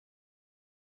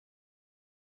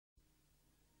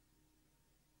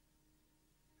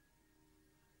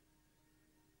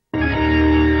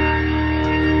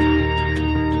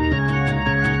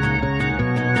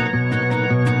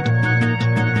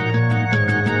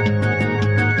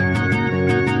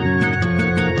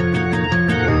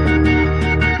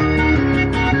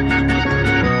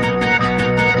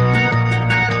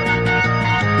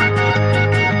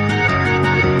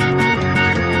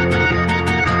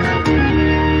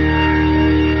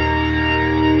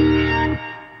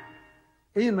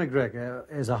Ian McGregor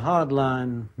is a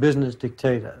hardline business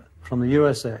dictator from the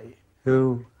USA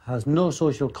who has no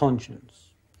social conscience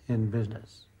in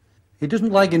business. He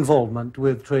doesn't like involvement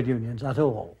with trade unions at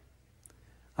all.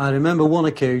 I remember one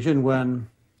occasion when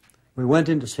we went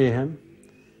in to see him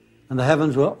and the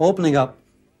heavens were opening up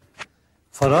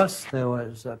for us. There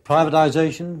was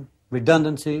privatization,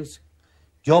 redundancies,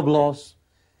 job loss,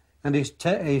 and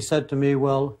he said to me,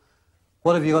 "Well,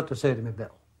 what have you got to say to me,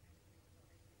 Bill?"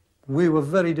 We were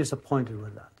very disappointed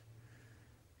with that.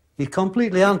 He's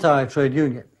completely anti-trade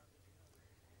union.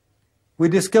 We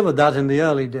discovered that in the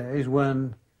early days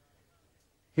when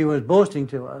he was boasting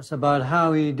to us about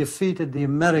how he defeated the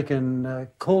American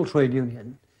coal trade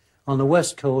union on the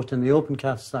West Coast in the open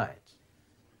cast sites.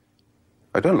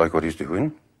 I don't like what he's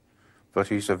doing, but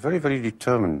he's a very, very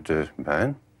determined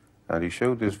man, and he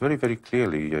showed this very, very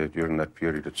clearly during that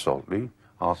period at Saltley.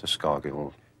 Arthur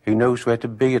Scargill, he knows where to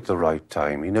be at the right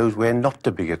time. He knows where not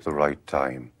to be at the right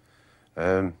time.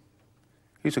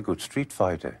 He's a good street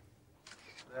fighter.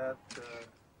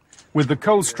 With the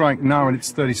coal strike now in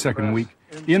its 32nd week,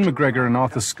 Ian McGregor and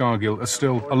Arthur Scargill are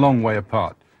still a long way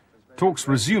apart. Talks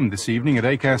resumed this evening at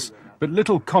ACAS, but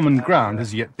little common ground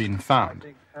has yet been found.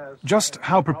 Just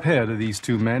how prepared are these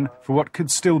two men for what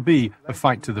could still be a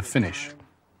fight to the finish?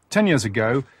 10 years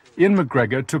ago, Ian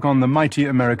McGregor took on the mighty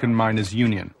American Miners'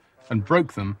 Union and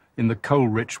broke them in the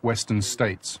coal-rich western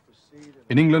states.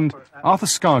 In England, Arthur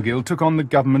Scargill took on the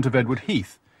government of Edward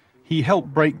Heath. He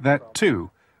helped break that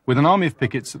too, with an army of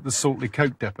pickets at the Saltley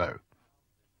Coke Depot.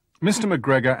 Mr.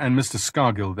 McGregor and Mr.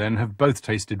 Scargill, then, have both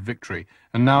tasted victory,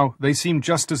 and now they seem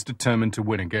just as determined to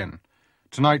win again.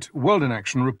 Tonight, World in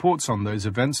Action reports on those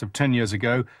events of 10 years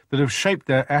ago that have shaped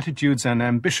their attitudes and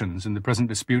ambitions in the present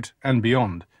dispute and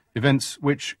beyond, events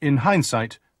which, in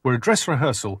hindsight, were a dress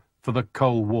rehearsal for the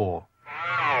Coal War.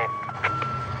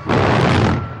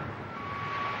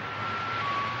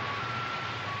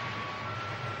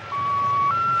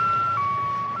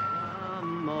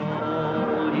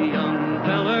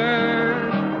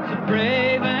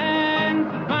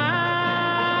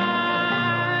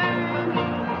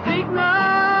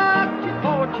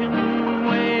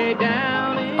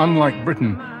 Unlike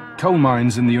Britain, coal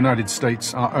mines in the United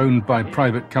States are owned by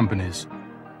private companies.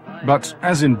 But,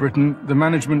 as in Britain, the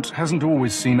management hasn't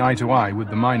always seen eye to eye with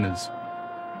the miners.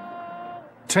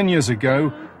 10 years ago,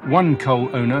 one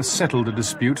coal owner settled a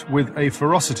dispute with a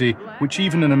ferocity which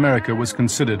even in America was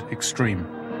considered extreme.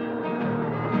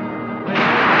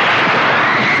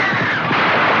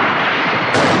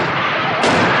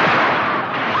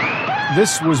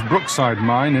 This was Brookside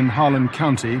Mine in Harlan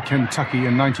County, Kentucky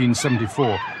in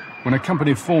 1974, when a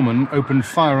company foreman opened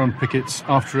fire on pickets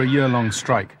after a year-long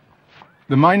strike.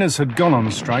 The miners had gone on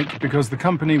strike because the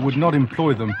company would not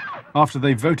employ them after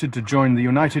they voted to join the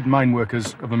United Mine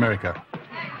Workers of America.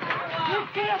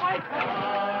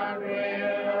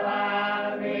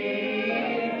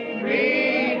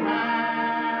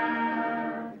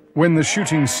 When the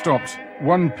shooting stopped,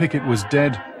 one picket was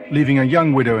dead, leaving a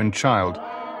young widow and child.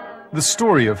 The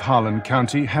story of Harlan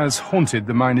County has haunted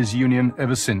the miners' union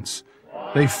ever since.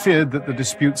 They feared that the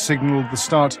dispute signaled the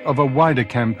start of a wider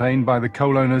campaign by the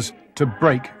coal owners to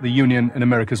break the union in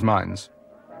America's mines.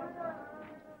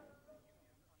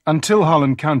 Until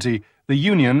Harlan County, the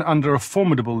union, under a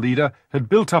formidable leader, had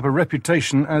built up a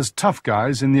reputation as tough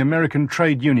guys in the American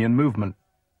trade union movement.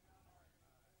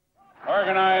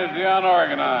 Organize the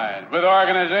unorganized. With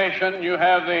organization, you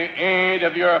have the aid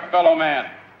of your fellow men.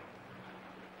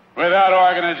 Without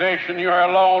organization, you are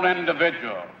a lone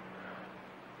individual.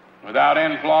 Without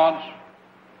influence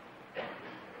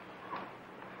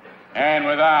and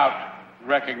without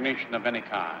recognition of any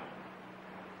kind.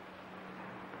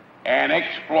 And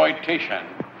exploitation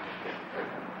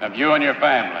of you and your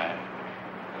family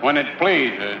when it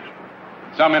pleases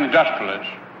some industrialist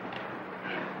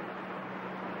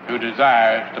who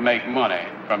desires to make money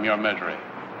from your misery.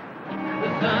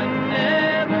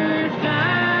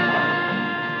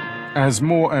 As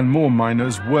more and more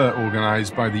miners were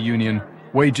organized by the union,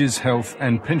 wages, health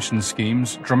and pension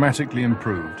schemes dramatically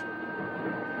improved.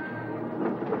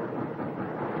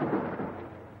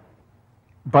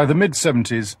 By the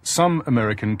mid-70s, some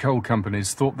American coal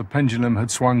companies thought the pendulum had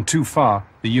swung too far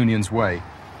the union's way,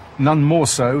 none more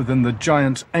so than the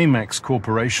giant Amex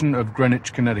Corporation of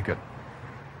Greenwich, Connecticut.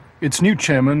 Its new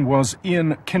chairman was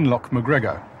Ian Kinloch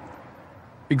McGregor.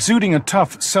 Exuding a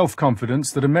tough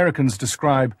self-confidence that Americans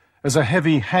describe as a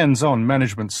heavy, hands-on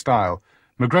management style,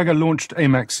 McGregor launched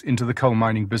Amex into the coal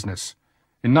mining business.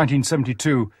 In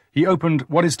 1972, he opened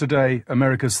what is today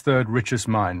America's third richest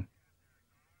mine.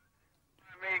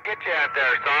 Let me get you out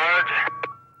there, Sarge.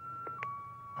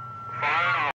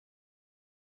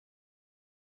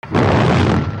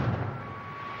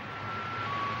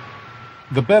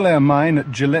 The Bel Air mine at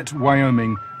Gillette,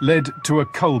 Wyoming, led to a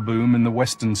coal boom in the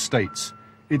western states.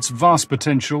 Its vast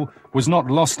potential was not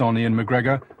lost on Ian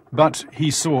McGregor, but he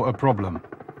saw a problem.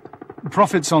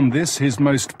 Profits on this, his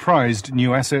most prized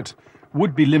new asset,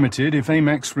 would be limited if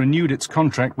Amex renewed its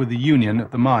contract with the union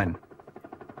at the mine.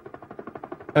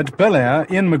 At Bel Air,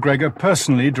 Ian McGregor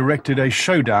personally directed a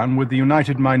showdown with the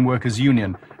United Mine Workers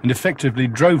Union and effectively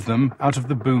drove them out of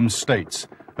the boom states,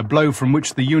 a blow from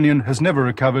which the union has never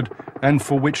recovered and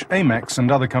for which Amex and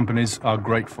other companies are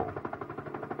grateful.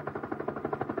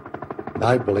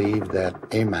 I believe that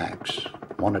Amex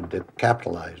wanted to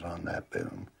capitalize on that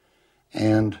boom,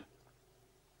 and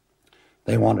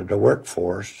they wanted a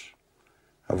workforce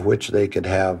of which they could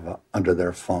have under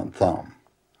their thumb.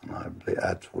 And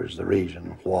that was the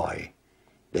reason why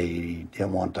they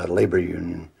didn't want the labor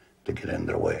union to get in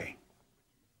their way.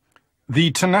 The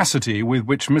tenacity with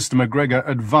which Mr. McGregor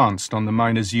advanced on the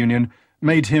miners' union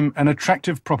made him an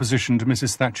attractive proposition to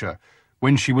Mrs. Thatcher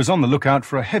when she was on the lookout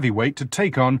for a heavyweight to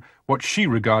take on what she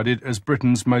regarded as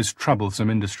Britain's most troublesome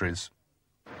industries.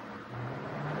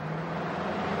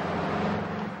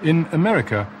 In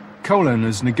America, coal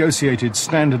owners negotiated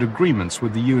standard agreements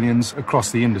with the unions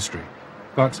across the industry.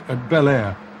 But at Bel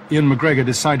Air, Ian McGregor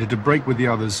decided to break with the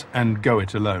others and go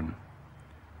it alone.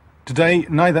 Today,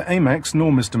 neither Amex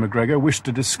nor Mr. McGregor wish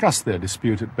to discuss their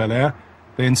dispute at Bel Air.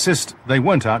 They insist they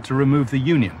weren't out to remove the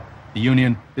union. The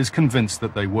union is convinced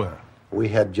that they were. We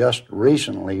had just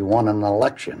recently won an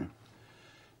election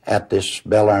at this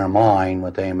Bel Air mine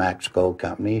with Amex Coal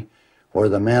Company, where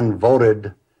the men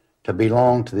voted to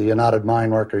belong to the United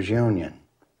Mine Workers Union.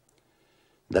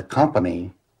 The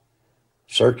company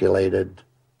circulated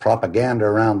propaganda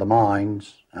around the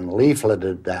mines and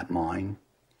leafleted that mine,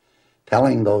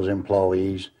 telling those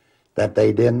employees that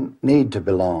they didn't need to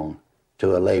belong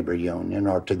to a labor union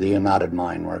or to the United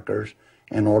Mine Workers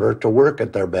in order to work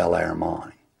at their Bel Air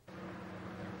mine.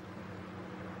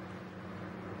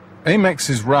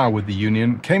 Amex's row with the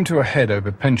union came to a head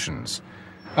over pensions.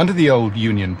 Under the old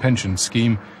union pension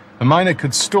scheme, a miner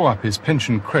could store up his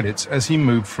pension credits as he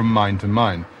moved from mine to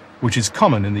mine, which is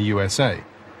common in the USA.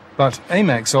 But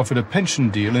Amex offered a pension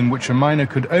deal in which a miner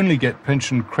could only get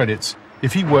pension credits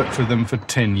if he worked for them for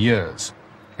 10 years.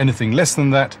 Anything less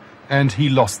than that, and he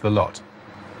lost the lot.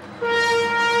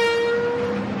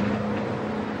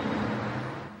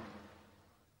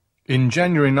 In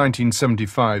January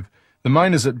 1975, the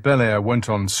miners at Bel Air went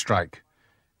on strike.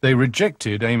 They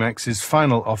rejected Amex's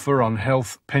final offer on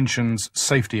health, pensions,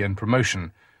 safety and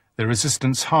promotion, their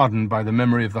resistance hardened by the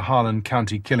memory of the Harlan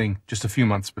County killing just a few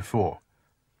months before.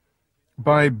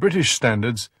 By British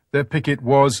standards, their picket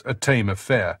was a tame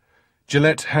affair.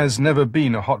 Gillette has never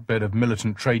been a hotbed of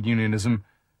militant trade unionism.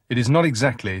 It is not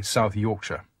exactly South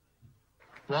Yorkshire.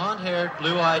 Blonde-haired,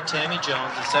 blue-eyed Tammy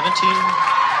Jones is 17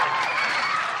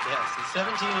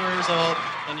 years old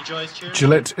and enjoys cheering.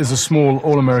 Gillette is a small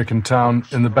all-American town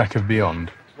in the back of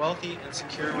beyond. Wealthy and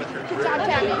secure with her Good job,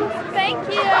 Tammy. Thank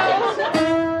you.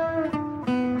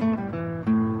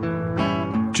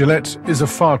 Gillette is a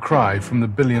far cry from the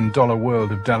billion-dollar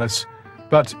world of Dallas,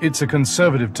 but it's a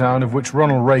conservative town of which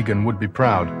Ronald Reagan would be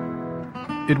proud.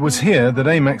 It was here that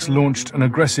Amex launched an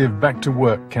aggressive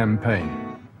back-to-work campaign.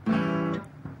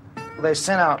 They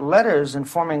sent out letters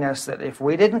informing us that if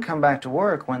we didn't come back to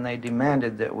work when they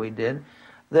demanded that we did,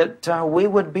 that we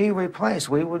would be replaced,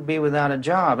 we would be without a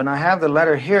job. And I have the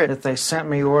letter here that they sent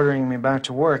me ordering me back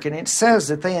to work, and it says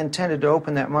that they intended to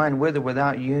open that mine with or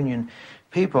without union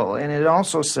people. And it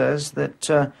also says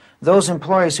that those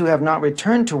employees who have not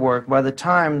returned to work by the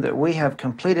time that we have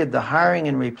completed the hiring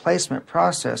and replacement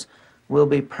process will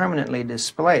be permanently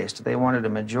displaced. They wanted a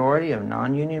majority of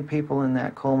non-union people in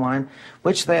that coal mine,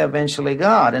 which they eventually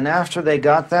got. And after they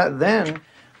got that, then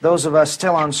those of us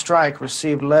still on strike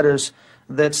received letters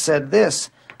that said this: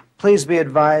 please be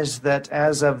advised that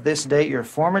as of this date, your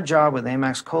former job with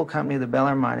Amex Coal Company, the Bel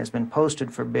Air mine, has been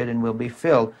posted for bid and will be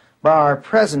filled by our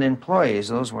present employees.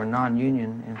 Those were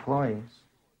non-union employees.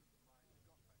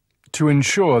 To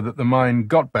ensure that the mine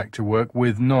got back to work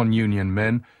with non-union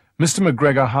men, Mr.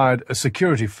 McGregor hired a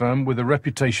security firm with a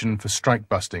reputation for strike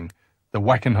busting, the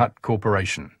Wackenhut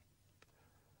Corporation.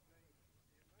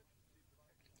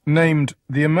 Named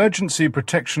the Emergency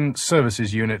Protection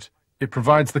Services Unit, it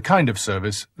provides the kind of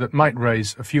service that might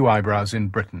raise a few eyebrows in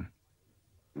Britain.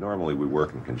 Normally we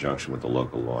work in conjunction with the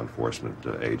local law enforcement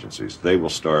agencies. They will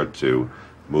start to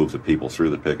move the people through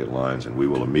the picket lines, and we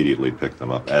will immediately pick them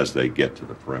up as they get to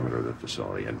the perimeter of the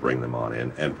facility and bring them on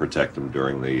in and protect them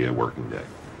during the working day.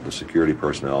 The security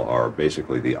personnel are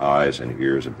basically the eyes and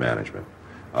ears of management.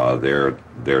 They're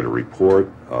there to report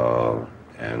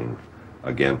and,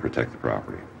 again, protect the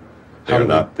property. They're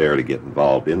not there to get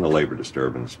involved in the labor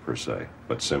disturbance per se,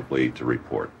 but simply to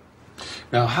report.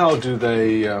 Now, how do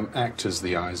they act as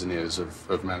the eyes and ears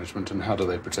of management, and how do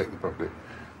they protect the property?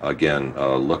 Again,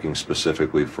 looking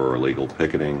specifically for illegal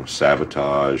picketing,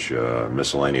 sabotage,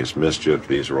 miscellaneous mischief.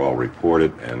 These are all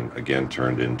reported and, again,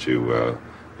 turned into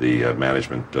the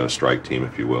management strike team,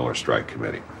 if you will, or strike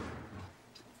committee.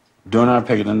 During our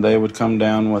picketing, they would come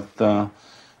down with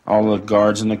all the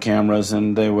guards and the cameras,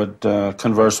 and they would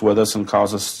converse with us and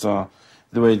cause us...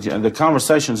 the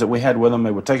conversations that we had with them,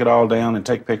 they would take it all down and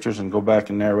take pictures and go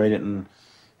back and narrate it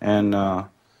and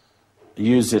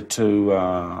use it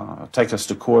to take us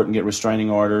to court and get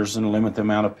restraining orders and limit the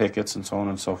amount of pickets and so on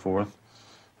and so forth.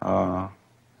 They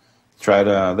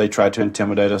tried to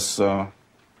intimidate us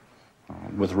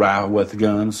with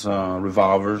guns,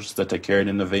 revolvers that they carried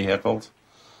in the vehicles.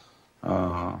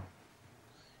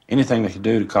 Anything they could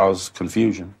do to cause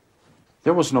confusion.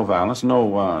 There was no violence. No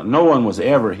one was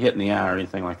ever hit in the eye or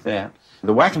anything like that.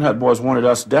 The Wackenhut boys wanted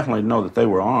us definitely to know that they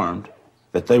were armed,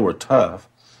 that they were tough,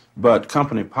 but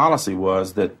company policy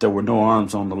was that there were no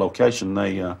arms on the location.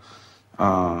 They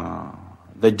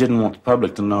didn't want the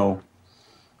public to know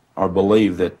or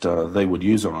believe that they would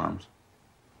use arms.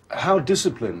 How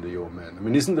disciplined are your men? I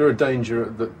mean, isn't there a danger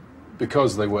that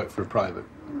because they work for a private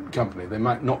company, they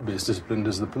might not be as disciplined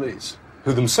as the police,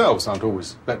 who themselves aren't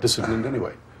always that disciplined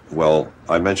anyway? Well,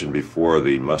 I mentioned before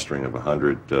the mustering of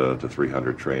 100 to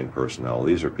 300 trained personnel.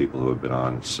 These are people who have been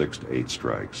on 6 to 8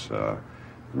 strikes.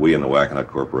 We in the Wackenhut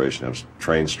Corporation have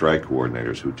trained strike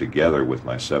coordinators who, together with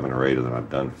my 7 or 8 of them, have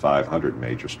done 500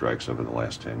 major strikes over the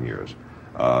last 10 years.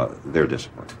 They're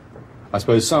disciplined. I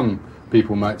suppose some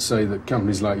people might say that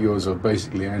companies like yours are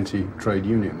basically anti-trade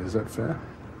union. Is that fair?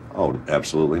 Oh,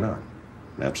 absolutely not.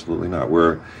 Absolutely not.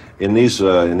 We're in these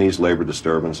labor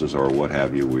disturbances or what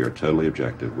have you. We are totally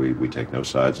objective. We take no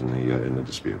sides in the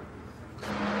dispute.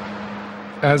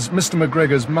 As Mr.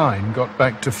 McGregor's mine got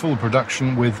back to full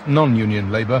production with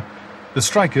non-union labour, the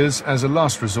strikers, as a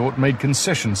last resort, made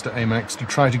concessions to AMAX to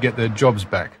try to get their jobs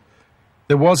back.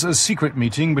 There was a secret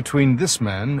meeting between this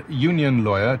man, union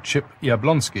lawyer Chip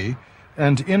Yablonsky,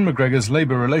 and Ian McGregor's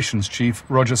labour relations chief,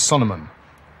 Roger Sonneman.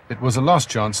 It was a last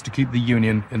chance to keep the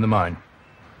union in the mine.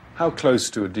 How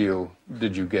close to a deal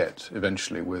did you get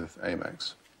eventually with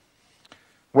AMAX?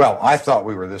 Well, I thought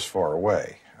we were this far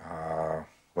away.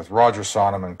 With Roger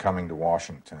Sonneman coming to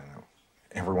Washington,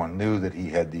 everyone knew that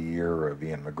he had the ear of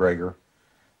Ian McGregor.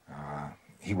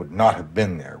 He would not have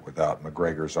been there without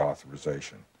McGregor's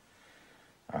authorization.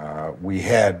 We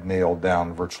had nailed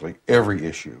down virtually every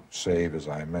issue, save, as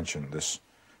I mentioned, this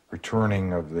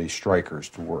returning of the strikers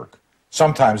to work.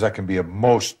 Sometimes that can be a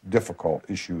most difficult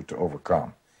issue to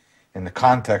overcome. In the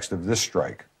context of this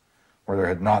strike, where there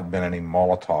had not been any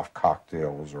Molotov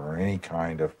cocktails or any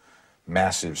kind of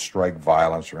massive strike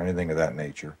violence or anything of that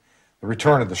nature, the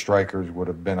return of the strikers would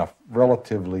have been a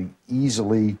relatively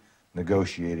easily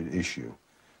negotiated issue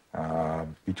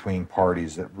between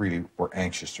parties that really were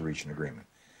anxious to reach an agreement.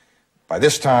 By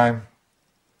this time,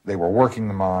 they were working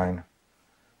the mine.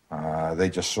 They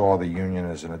just saw the union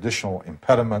as an additional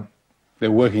impediment. They're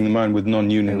working the mine with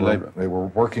non-union labor. They were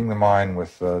working the mine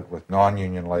with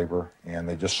non-union labor, and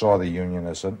they just saw the union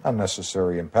as an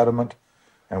unnecessary impediment.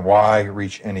 And why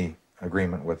reach any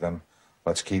agreement with them?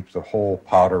 Let's keep the whole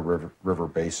Powder River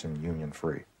Basin union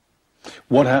free.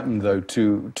 What happened, though,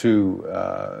 to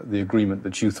the agreement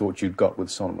that you thought you'd got with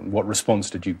Sonneman? What response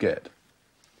did you get?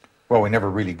 Well, we never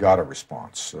really got a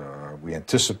response. We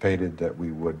anticipated that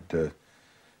we would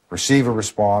receive a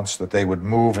response, that they would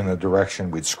move in the direction.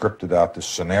 We'd scripted out this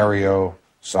scenario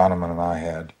Sonneman and I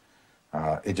had.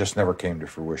 It just never came to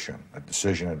fruition. A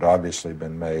decision had obviously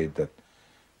been made that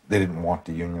they didn't want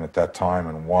the union at that time,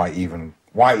 and why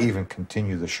even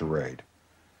continue the charade?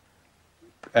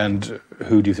 And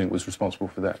who do you think was responsible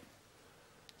for that?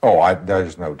 Oh,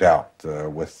 there's no doubt.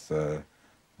 With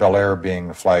Bel Air being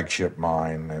the flagship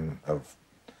mine of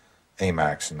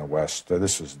AMAX in the West,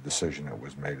 this was a decision that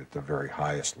was made at the very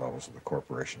highest levels of the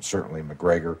corporation. Certainly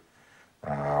McGregor,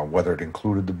 whether it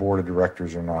included the board of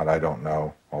directors or not, I don't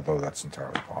know, although that's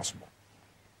entirely possible.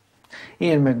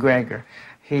 Ian McGregor,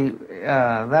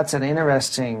 that's an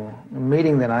interesting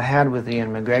meeting that I had with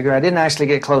Ian McGregor. I didn't actually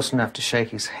get close enough to shake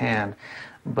his hand,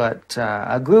 but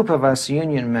a group of us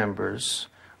union members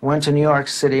went to New York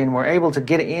City and were able to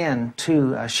get in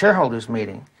to a shareholders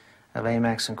meeting of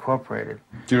AMAX Incorporated.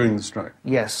 During the strike?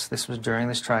 Yes, this was during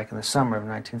the strike in the summer of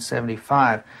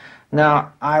 1975.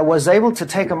 Now, I was able to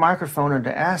take a microphone and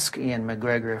to ask Ian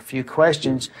McGregor a few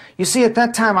questions. You see, at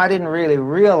that time I didn't really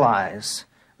realize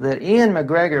that Ian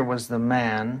McGregor was the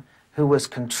man who was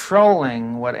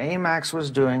controlling what AMAX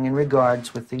was doing in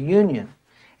regards with the union.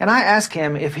 And I asked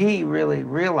him if he really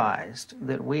realized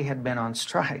that we had been on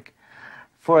strike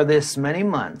for this many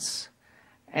months.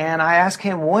 And I asked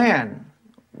him, when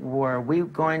were we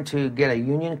going to get a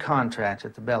union contract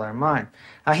at the Bel Air mine?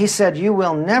 He said, you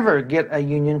will never get a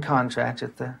union contract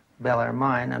at the Bel Air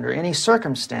mine under any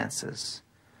circumstances.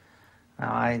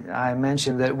 Now, I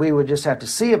mentioned that we would just have to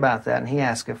see about that, and he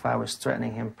asked if I was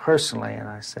threatening him personally, and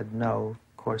I said, no,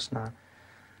 of course not.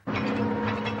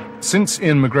 Since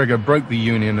Ian McGregor broke the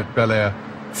union at Bel Air,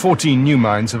 14 new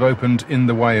mines have opened in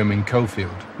the Wyoming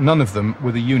coalfield, none of them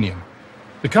with a union.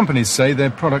 The companies say their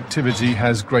productivity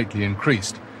has greatly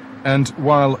increased, and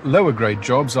while lower-grade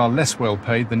jobs are less well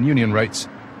paid than union rates,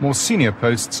 more senior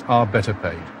posts are better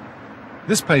paid.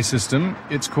 This pay system,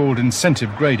 it's called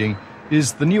incentive grading,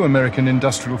 is the new American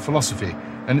industrial philosophy,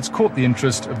 and it's caught the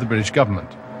interest of the British government.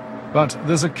 But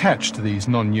there's a catch to these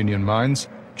non-union mines.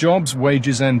 Jobs,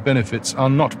 wages and benefits are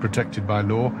not protected by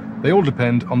law. They all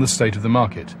depend on the state of the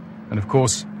market. And of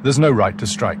course, there's no right to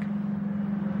strike.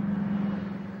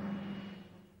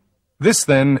 This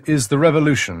then is the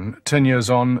revolution, 10 years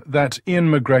on, that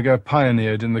Ian McGregor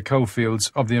pioneered in the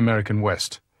coalfields of the American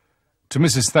West. To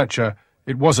Mrs. Thatcher,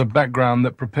 it was a background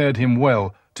that prepared him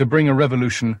well to bring a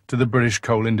revolution to the British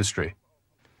coal industry.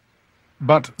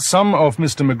 But some of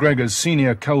Mr. McGregor's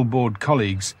senior coal board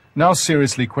colleagues now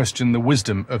seriously question the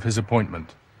wisdom of his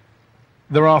appointment.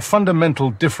 There are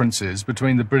fundamental differences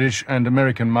between the British and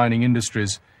American mining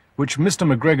industries, which Mr.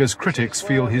 McGregor's critics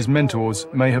feel his mentors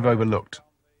may have overlooked.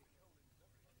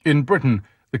 In Britain,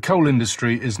 the coal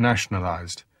industry is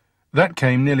nationalised. That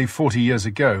came nearly 40 years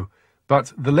ago,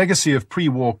 but the legacy of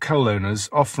pre-war coal owners,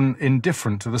 often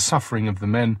indifferent to the suffering of the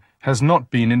men, has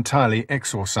not been entirely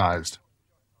exorcised.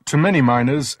 To many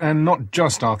miners, and not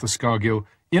just Arthur Scargill,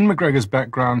 Ian McGregor's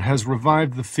background has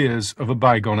revived the fears of a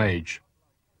bygone age.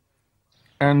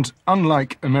 And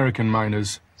unlike American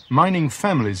miners, mining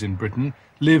families in Britain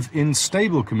live in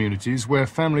stable communities where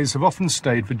families have often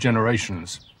stayed for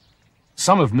generations.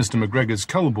 Some of Mr. McGregor's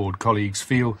coal board colleagues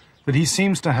feel that he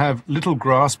seems to have little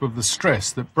grasp of the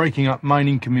stress that breaking up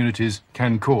mining communities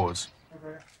can cause.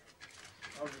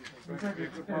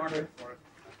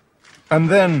 And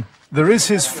then there is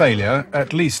his failure,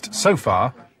 at least so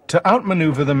far, to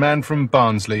outmaneuver the man from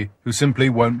Barnsley who simply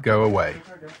won't go away.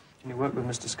 Can you work with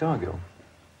Mr. Scargill?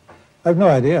 I've no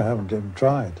idea. I haven't even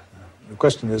tried. The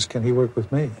question is, can he work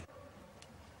with me?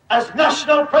 As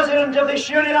national president of this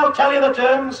union, I'll tell you the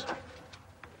terms.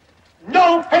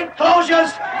 No pit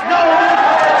closures, no...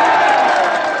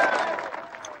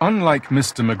 Unlike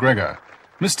Mr. McGregor,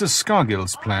 Mr.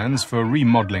 Scargill's plans for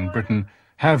remodelling Britain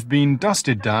have been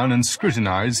dusted down and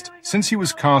scrutinised since he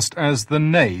was cast as the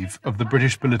knave of the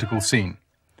British political scene.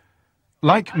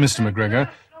 Like Mr. McGregor,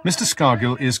 Mr.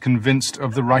 Scargill is convinced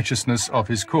of the righteousness of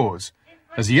his cause.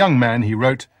 As a young man, he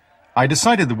wrote, "I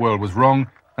decided the world was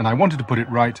wrong, and I wanted to put it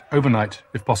right overnight,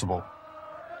 if possible."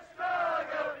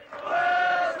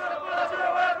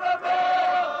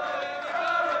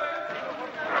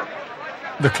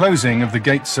 The closing of the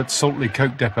gates at Saltley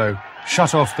Coke Depot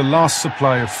shut off the last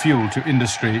supply of fuel to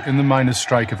industry in the miners'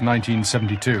 strike of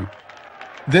 1972.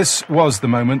 This was the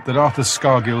moment that Arthur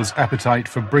Scargill's appetite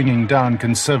for bringing down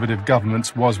Conservative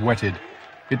governments was whetted.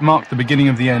 It marked the beginning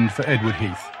of the end for Edward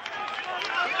Heath.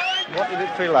 What did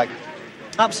it feel like?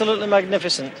 Absolutely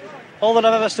magnificent. All that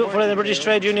I've ever stood for in the British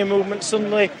trade union movement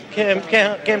suddenly came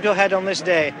to a head on this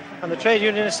day. And the trade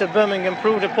unionists of Birmingham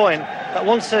proved a point that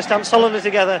once they stand solidly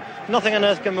together, nothing on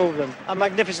earth can move them. A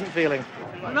magnificent feeling.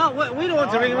 No, we don't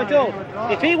want to ring him at all.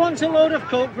 If he wants a load of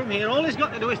coke from here, all he's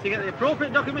got to do is to get the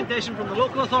appropriate documentation from the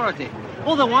local authority.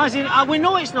 Otherwise, we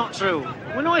know it's not true.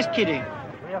 We know he's kidding.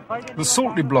 The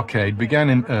Saltley blockade began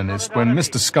in earnest when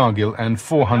Mr. Scargill and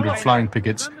 400 flying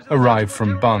pickets arrived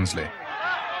from Barnsley.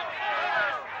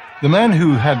 The man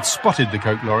who had spotted the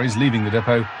coke lorries leaving the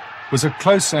depot was a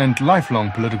close and lifelong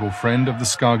political friend of the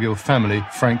Scargill family,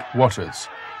 Frank Waters.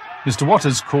 Mr.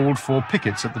 Waters called for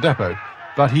pickets at the depot,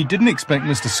 but he didn't expect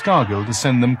Mr. Scargill to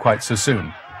send them quite so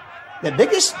soon. The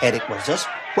biggest headache was just,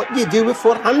 what do you do with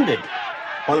 400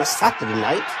 on a Saturday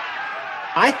night?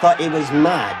 I thought he was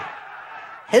mad.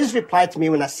 His reply to me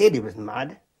when I said he was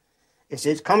mad, he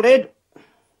says, "Comrade,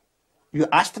 you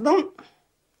asked for them,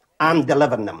 I'm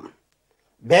delivering them.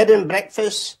 Bed and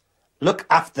breakfast, look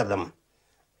after them."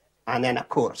 And then, of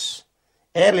course,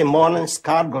 early morning,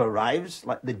 Scargill arrives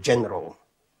like the general.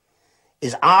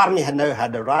 His army had now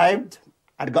arrived,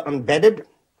 had got them bedded,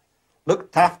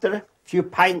 looked after, a few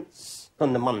pints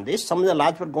on the Monday. Some of the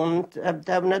lads were going to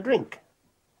having a drink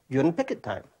during picket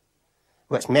time,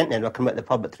 which meant then they'll come out of the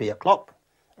pub at 3 o'clock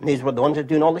And these were the ones that were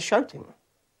doing all the shouting.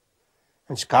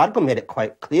 And Scargill made it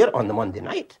quite clear on the Monday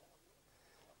night,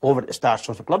 over at the Star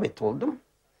Social Club, he told them,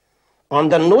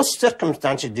 under no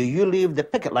circumstances do you leave the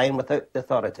picket line without the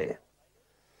authority.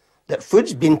 That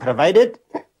food's been provided,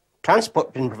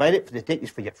 transport's been provided for the take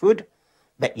for your food,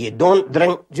 but you don't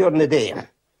drink during the day.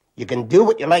 You can do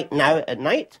what you like now at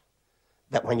night,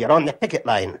 but when you're on the picket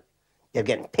line, you're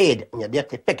getting paid and you're there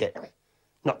to picket,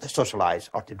 not to socialise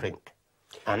or to drink.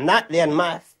 And that there, in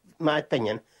my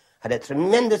opinion, had a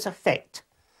tremendous effect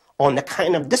on the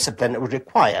kind of discipline that was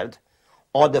required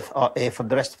for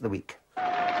the rest of the week.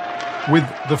 With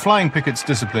the flying pickets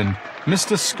disciplined,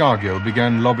 Mr. Scargill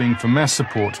began lobbying for mass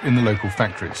support in the local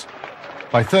factories.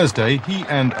 By Thursday, he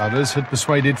and others had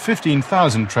persuaded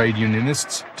 15,000 trade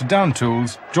unionists to down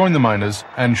tools, join the miners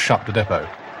and shut the depot.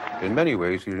 In many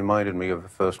ways, he reminded me of the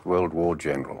First World War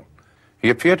general. He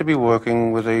appeared to be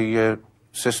working with a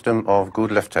system of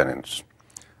good lieutenants.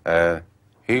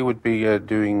 He would be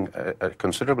doing a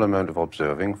considerable amount of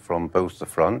observing from both the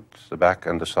front, the back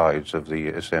and the sides of the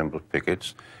assembled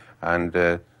pickets.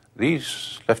 And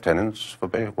these lieutenants, for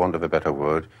want of a better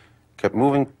word, kept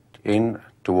moving in,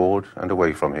 toward and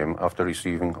away from him after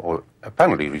receiving, or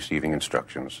apparently receiving,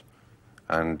 instructions.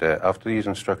 And after these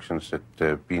instructions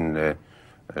had been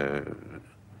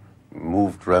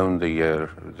moved round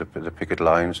the picket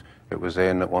lines, it was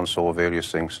then that one saw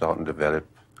various things starting to develop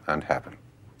and happen.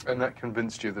 And that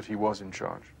convinced you that he was in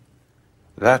charge?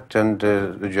 That and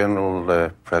the general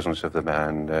presence of the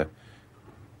man.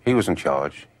 He was in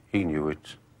charge. He knew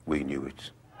it. We knew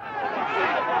it.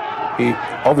 He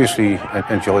obviously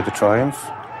enjoyed the triumph.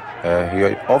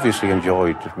 He obviously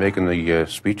enjoyed making the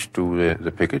speech to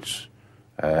the pickets.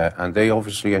 And they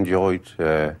obviously enjoyed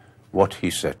what he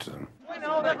said to them. We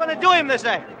know they're going to do him, they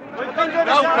say. We're going to do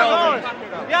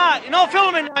him. Yeah, no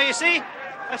filming now, you see.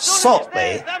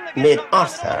 Saltley made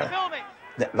Arthur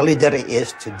the leader he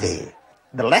is today.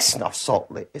 The lesson of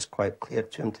Saltley is quite clear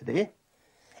to him today.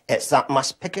 It's that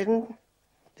mass picketing,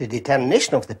 the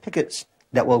determination of the pickets,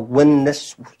 that will win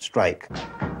this strike.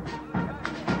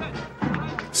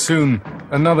 Soon,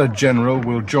 another general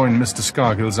will join Mr.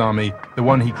 Scargill's army, the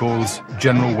one he calls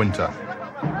General Winter.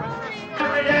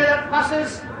 Every day that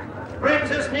passes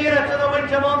brings us nearer to the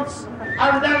winter months,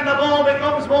 and then the ball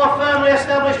becomes more firmly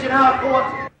established in our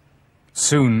court.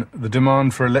 Soon, the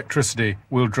demand for electricity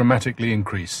will dramatically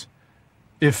increase.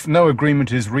 If no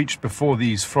agreement is reached before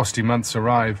these frosty months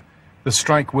arrive, the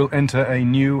strike will enter a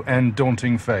new and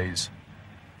daunting phase.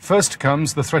 First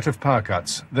comes the threat of power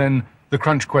cuts, then the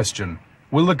crunch question.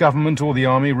 Will the government or the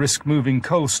army risk moving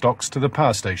coal stocks to the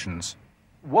power stations?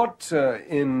 What,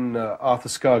 in Arthur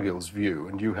Scargill's view,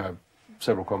 and you have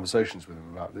several conversations with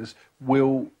him about this,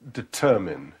 will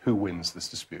determine who wins this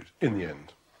dispute in the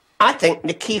end? I think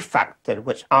the key factor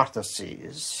which Arthur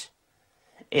sees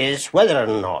is whether or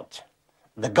not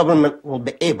the government will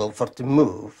be able to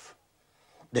move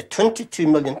the 22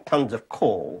 million tonnes of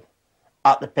coal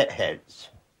at the pit heads.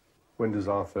 When does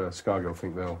Arthur Scargill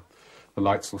think the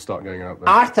lights will start going out there?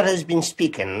 Arthur has been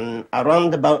speaking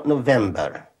around about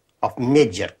November of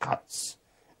major cuts.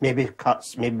 Maybe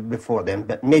before then,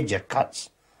 but major cuts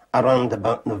around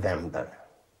about November,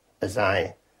 as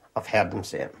I have heard him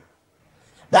say.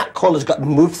 That coal has got to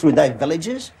move through their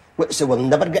villages, which they will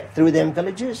never get through them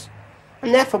villages.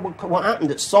 And therefore, what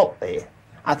happened at Saltley,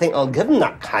 I think will give them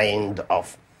that kind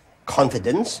of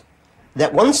confidence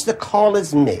that once the call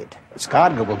is made,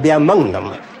 Scargill will be among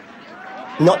them,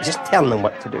 not just telling them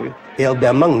what to do. He'll be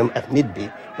among them if need be,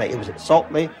 like he was at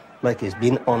Saltley, like he's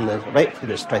been on the right through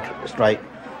the strike.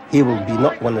 He will be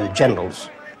not one of the generals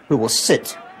who will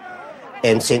sit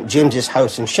in St. James's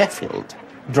House in Sheffield,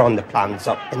 drawing the plans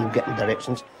up and getting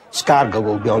directions. Scargill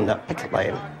will be on that picket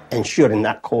line, ensuring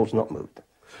that coal's not moved.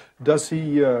 Is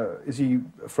he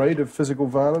afraid of physical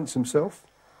violence himself?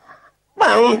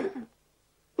 Well,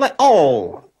 like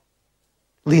all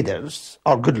leaders,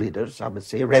 or good leaders, I would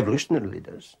say, revolutionary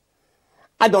leaders,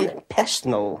 I don't think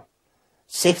personal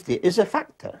safety is a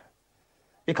factor.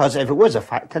 Because if it was a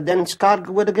factor, then Scargill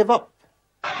would have given up.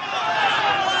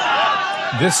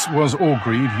 This was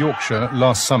Orgreave, Yorkshire,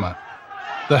 last summer.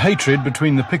 The hatred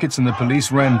between the pickets and the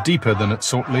police ran deeper than at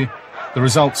Saltley, the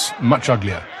results much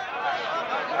uglier.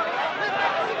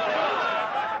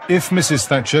 If Mrs.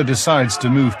 Thatcher decides to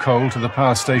move coal to the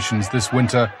power stations this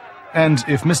winter, and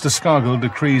if Mr. Scargill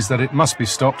decrees that it must be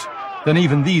stopped, then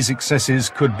even these excesses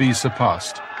could be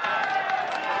surpassed.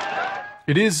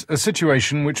 It is a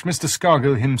situation which Mr.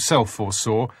 Scargill himself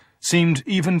foresaw, seemed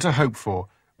even to hope for,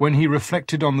 when he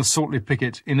reflected on the Saltley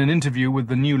picket in an interview with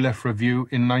the New Left Review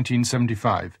in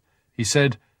 1975. He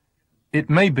said, It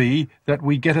may be that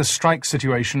we get a strike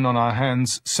situation on our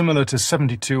hands similar to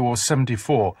 72 or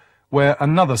 74, where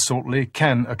another Saltley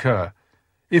can occur.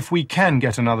 If we can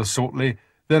get another Saltley,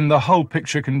 then the whole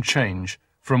picture can change,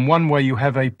 from one where you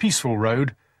have a peaceful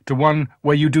road to one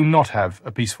where you do not have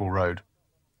a peaceful road.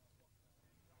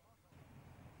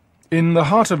 In the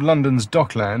heart of London's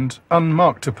Dockland,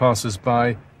 unmarked to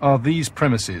passers-by, are these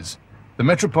premises, the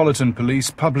Metropolitan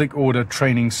Police Public Order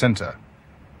Training Centre.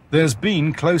 There's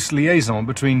been close liaison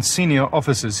between senior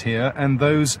officers here and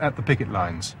those at the picket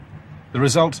lines. The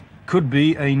result could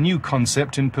be a new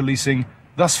concept in policing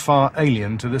thus far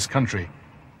alien to this country.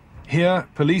 Here,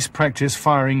 police practice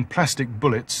firing plastic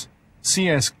bullets,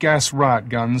 CS gas riot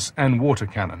guns and water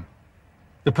cannon.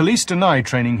 The police deny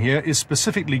training here is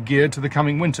specifically geared to the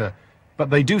coming winter, but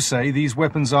they do say these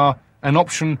weapons are an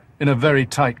option in a very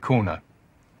tight corner.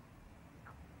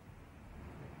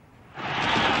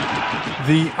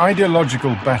 The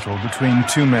ideological battle between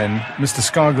two men, Mr.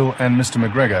 Scargill and Mr.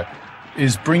 McGregor,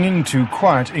 is bringing to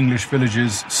quiet English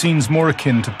villages scenes more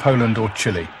akin to Poland or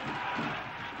Chile.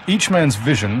 Each man's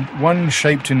vision, one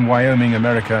shaped in Wyoming,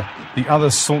 America, the other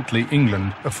Saltley,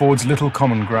 England, affords little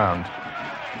common ground.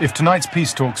 If tonight's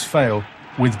peace talks fail,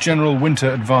 with General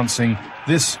Winter advancing,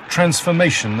 this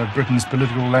transformation of Britain's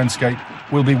political landscape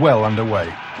will be well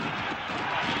underway.